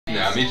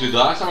Yeah, me too. The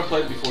last time I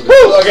played before.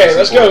 Woo! Okay,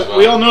 let's go. Well.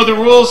 We all know the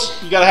rules.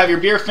 You gotta have your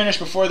beer finished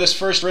before this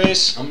first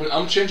race. I'm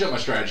gonna change up my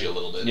strategy a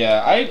little bit.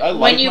 Yeah, I like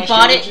when you my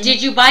bought strategy. it,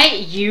 did you buy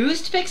it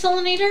used,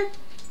 Pixelinator?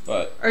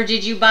 What? Or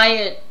did you buy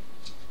it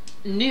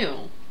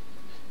new?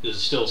 There's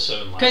still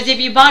 7 left. Because if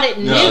you bought it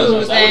new,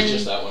 that then was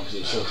just that one because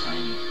it's so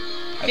tiny.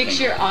 fix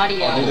your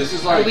audio. Oh, dude, this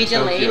is like Are we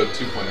delayed?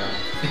 Tokyo 2.0.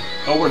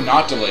 Oh, we're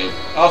not delayed.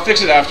 I'll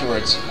fix it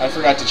afterwards. I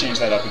forgot to change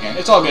that up again.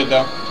 It's all good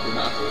though. We're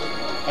not delayed.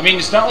 I mean,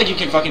 it's not like you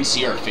can fucking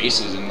see our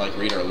faces and like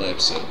read our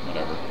lips, so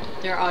whatever.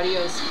 Their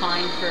audio is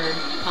fine for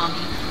Tommy.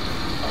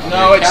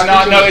 No, it's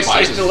not. No,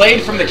 it's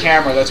delayed from the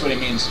camera. That's what it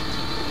means.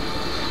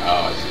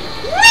 Oh, I see.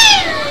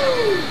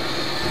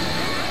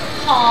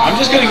 I'm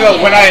just gonna go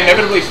when I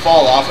inevitably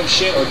fall off of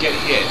shit or get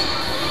hit.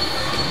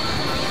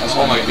 That's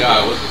Oh my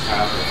god, what just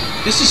happened?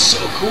 This is so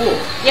cool.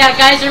 Yeah,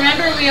 guys,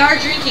 remember we are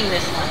drinking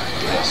this one.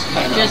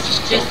 Yes.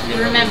 Just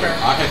remember.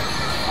 I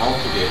won't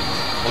forget.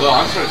 Although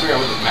I'm trying to figure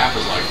out what this map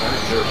is like. I've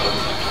never played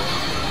this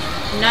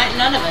before.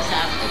 None of us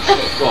have.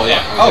 Well,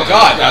 yeah. Oh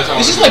god,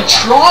 this is like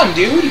Tron. Tron,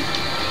 dude.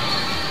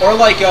 Or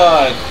like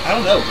I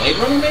don't know, Blade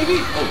Runner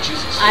maybe? Oh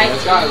Jesus.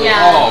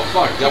 Yeah. Oh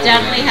fuck. It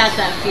definitely has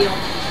that feel.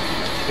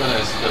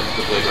 That's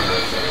the Blade Runner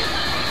aesthetic.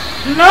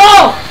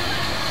 No!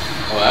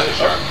 Oh, that's a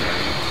sharp turn.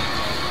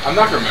 I'm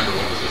not gonna remember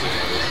what this is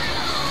anyways.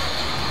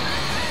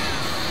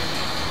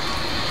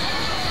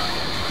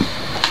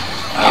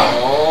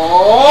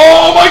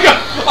 Oh my god!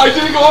 I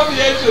didn't go off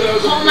the edge of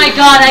that. Oh my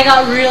god, I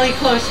got really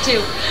close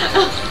too.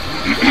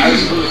 I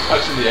was really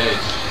touching the edge.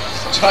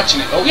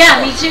 Touching it. Oh,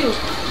 yeah, me too.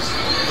 Just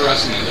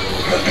pressing it a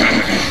little bit.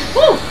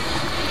 Woo!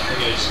 I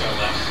think I just got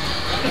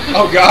left.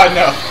 Oh god,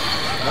 no.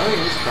 I don't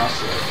think it's cross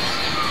the edge.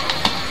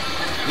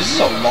 This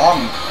is a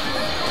long.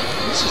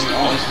 This is Why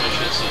long. is my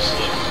shit so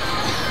slow?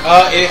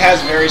 It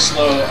has very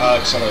slow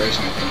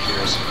acceleration, I think,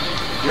 yours.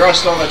 You're all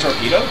still on the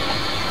torpedo?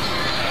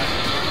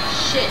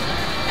 Shit,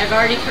 I've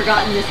already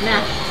forgotten this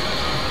map.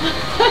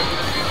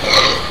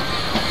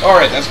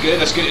 Alright, that's good.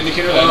 That's a good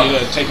indicator that I need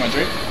to take my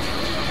drink.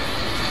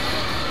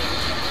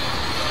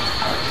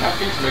 Cat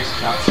Finch makes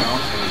cat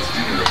sounds and it's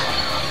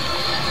terrifying.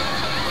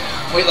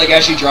 Wait, like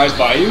as she drives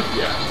by you?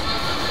 Yeah.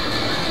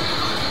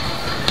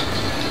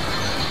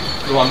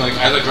 So I'm like,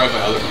 as I drive by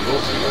other people.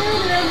 So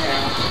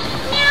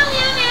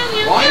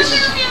why is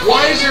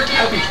there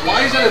Cat Finch?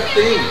 Why is that a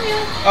thing?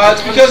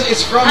 It's because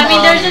it's from. I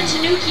mean, there's a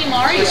Tanuki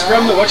Mario. It's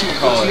from the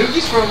whatchamacallit.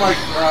 Tanuki's from like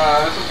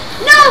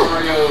No!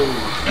 Mario.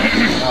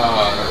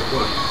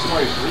 Super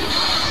Mario 3.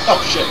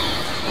 Oh shit.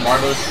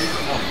 Mario 3.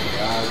 Oh my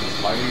god, it's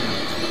lighting.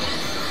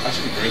 I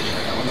should be drinking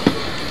right now. I'm not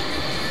drinking.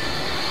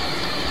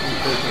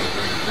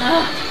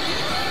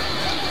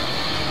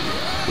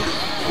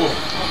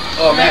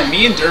 Oh man,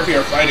 me and Derpy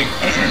are fighting.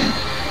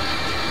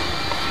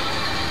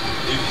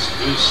 Dude, this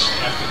goose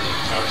after the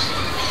couch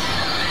thing.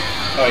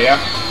 Oh yeah?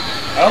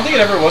 I don't think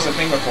it ever was a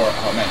thing before.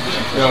 Oh man,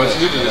 No, it's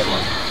new to this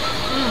one.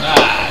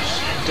 Ah,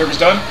 shit. Derpy's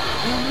done?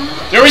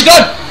 Derpy's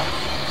done!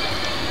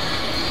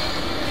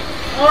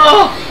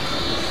 Oh!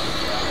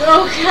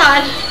 Oh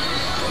god!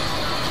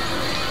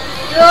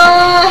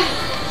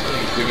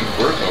 He's giving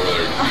work over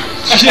there.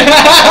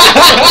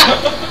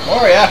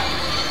 Oh yeah.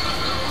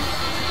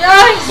 Oh,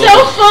 I'm so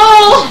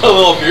full! A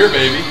little beer,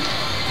 baby.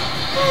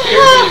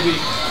 Beer, baby.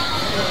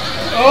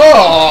 Oh!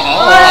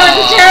 Oh,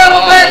 it's a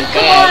terrible burp!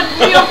 Come on,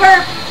 real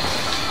burp!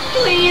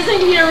 Please, I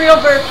need a real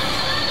burp.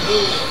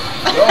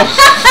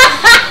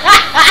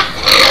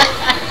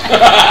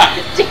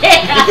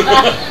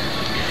 Damn!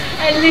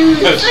 I lose.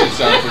 That should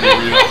sound pretty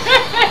real.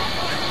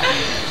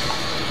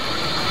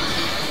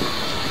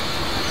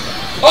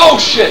 Oh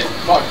shit!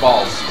 Fuck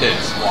balls,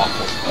 tits,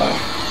 waffles.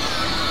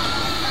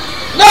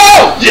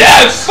 No!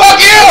 Yes! Fuck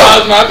you!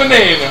 That was my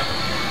banana.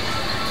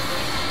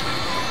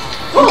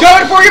 I'm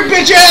coming for your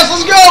bitch ass,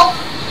 let's go!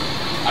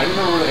 I didn't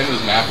remember where the end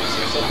of this map was.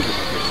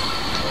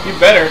 You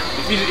better.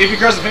 If you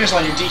cross the finish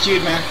line, you're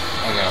DQed, man.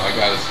 I know, I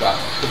gotta stop.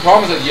 The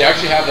problem is that you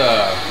actually have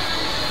the...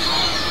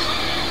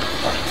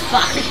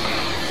 Fuck.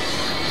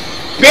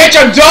 Bitch,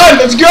 I'm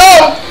done! Let's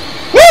go!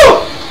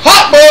 Woo!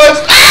 Hot boys!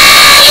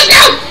 Ah! Let's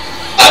go!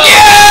 Fuck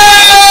yeah!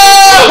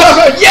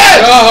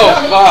 Yes! Oh,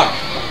 fuck.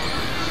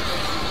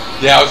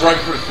 Yeah, I was right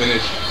before the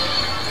finish.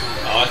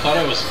 Oh, I thought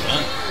I was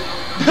done.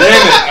 Damn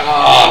it!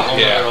 Oh,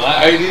 yeah.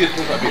 I need to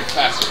think about being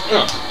faster.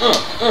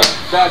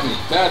 Bad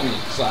me,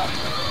 slap.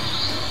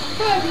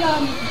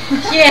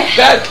 Yeah.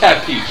 Bad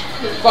Cat Peach.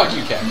 Fuck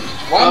you, Cat Peach.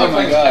 Why am I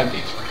playing Cat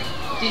Peach?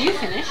 Did you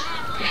finish?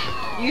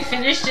 You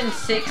finished in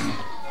 6th?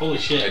 Holy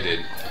shit. I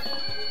did.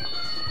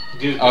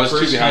 Dude, I was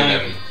too behind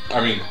them. I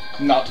mean,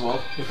 not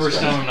 12. The first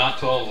time I'm not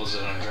 12 was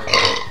an unheard of.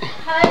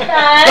 High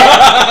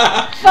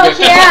five! Fuck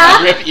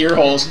yeah! Rip ear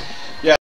holes.